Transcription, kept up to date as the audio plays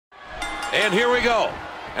And here we go.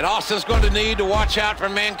 And Austin's going to need to watch out for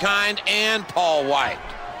Mankind and Paul White.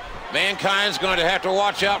 Mankind's going to have to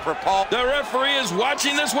watch out for Paul. The referee is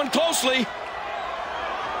watching this one closely.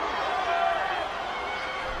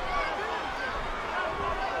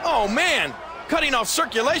 Oh, man. Cutting off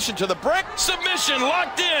circulation to the brick. Submission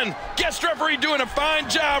locked in. Guest referee doing a fine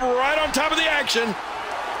job right on top of the action.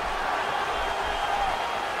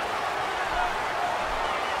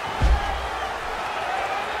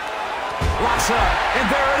 Locks up, and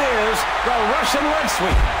there it is, the Russian leg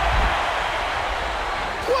sweep.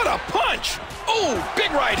 What a punch! Oh, big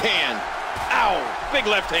right hand. Ow, big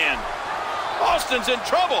left hand. Austin's in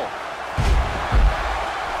trouble.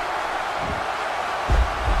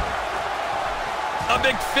 A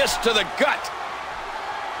big fist to the gut.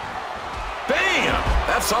 Bam!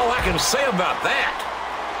 That's all I can say about that.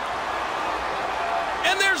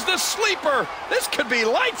 And there's the sleeper. This could be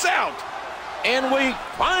lights out. And we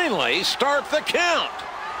finally start the count.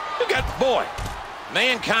 You got, boy,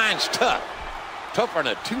 Mankind's tough. Tougher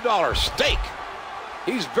than a $2 steak.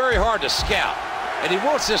 He's very hard to scout. And he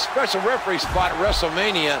wants this special referee spot at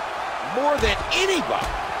WrestleMania more than anybody.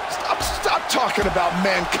 Stop talking about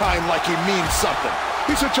Mankind like he means something.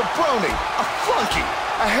 He's a jabroni, a flunky,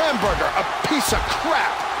 a hamburger, a piece of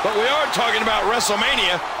crap. But we are talking about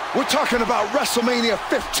WrestleMania. We're talking about WrestleMania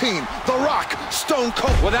 15. The Rock, Stone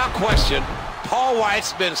Cold. Without question, Paul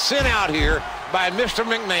White's been sent out here by Mr.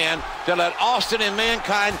 McMahon to let Austin and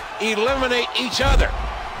Mankind eliminate each other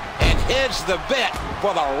and hedge the bet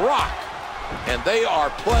for The Rock. And they are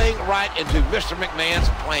playing right into Mr. McMahon's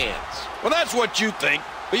plans. Well, that's what you think.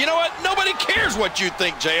 But you know what? Nobody cares what you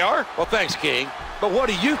think, JR. Well, thanks, King. But what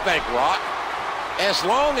do you think, Rock? As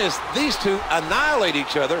long as these two annihilate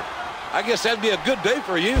each other, I guess that'd be a good day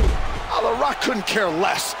for you. Oh, The Rock couldn't care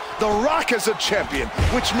less. The Rock is a champion,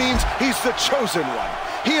 which means he's the chosen one.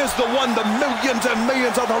 He is the one the millions and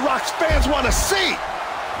millions of The Rock's fans want to see.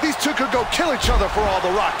 These two could go kill each other for all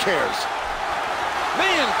The Rock cares.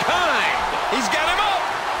 Mankind! He's got him up.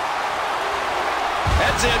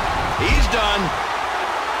 That's it. He's done.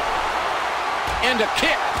 And a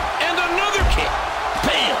kick. And another kick.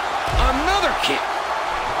 Bam! Another kick.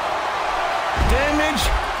 Damage,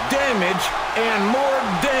 damage, and more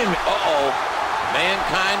damage. Uh-oh.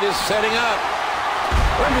 Mankind is setting up.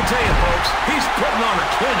 Let me tell you, folks, he's putting on a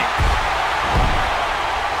clinic.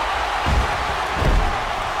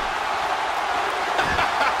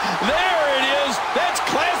 There it is. That's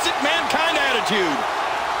classic Mankind attitude.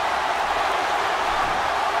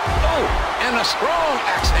 Oh, and a strong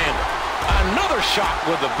axe handle. Another shot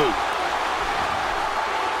with the boot.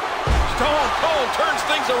 Stone Cold turns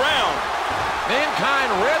things around.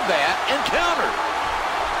 Mankind read that and countered.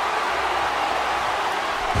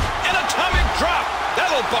 An atomic drop.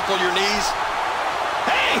 That'll buckle your knees.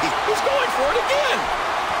 Hey, he's going for it again.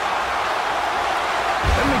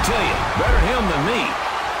 Let me tell you, better him than me.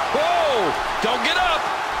 Whoa, don't get up.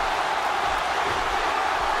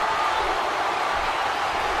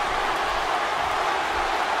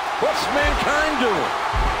 What's Mankind doing?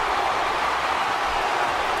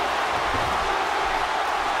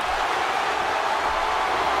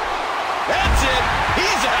 That's it.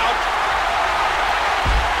 He's out.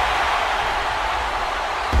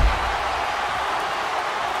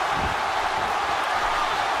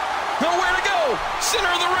 Nowhere to go. Center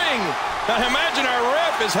of the ring. Now imagine our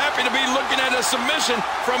ref is happy to be looking at a submission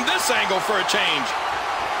from this angle for a change.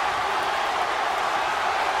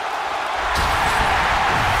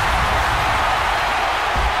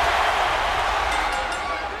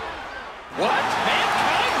 What?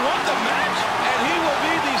 Mankind won the match? And he will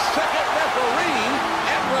be the second referee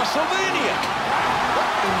at WrestleMania. What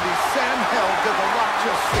in the Sam hell did The Rock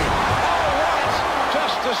just see? Paul White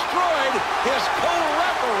just destroyed his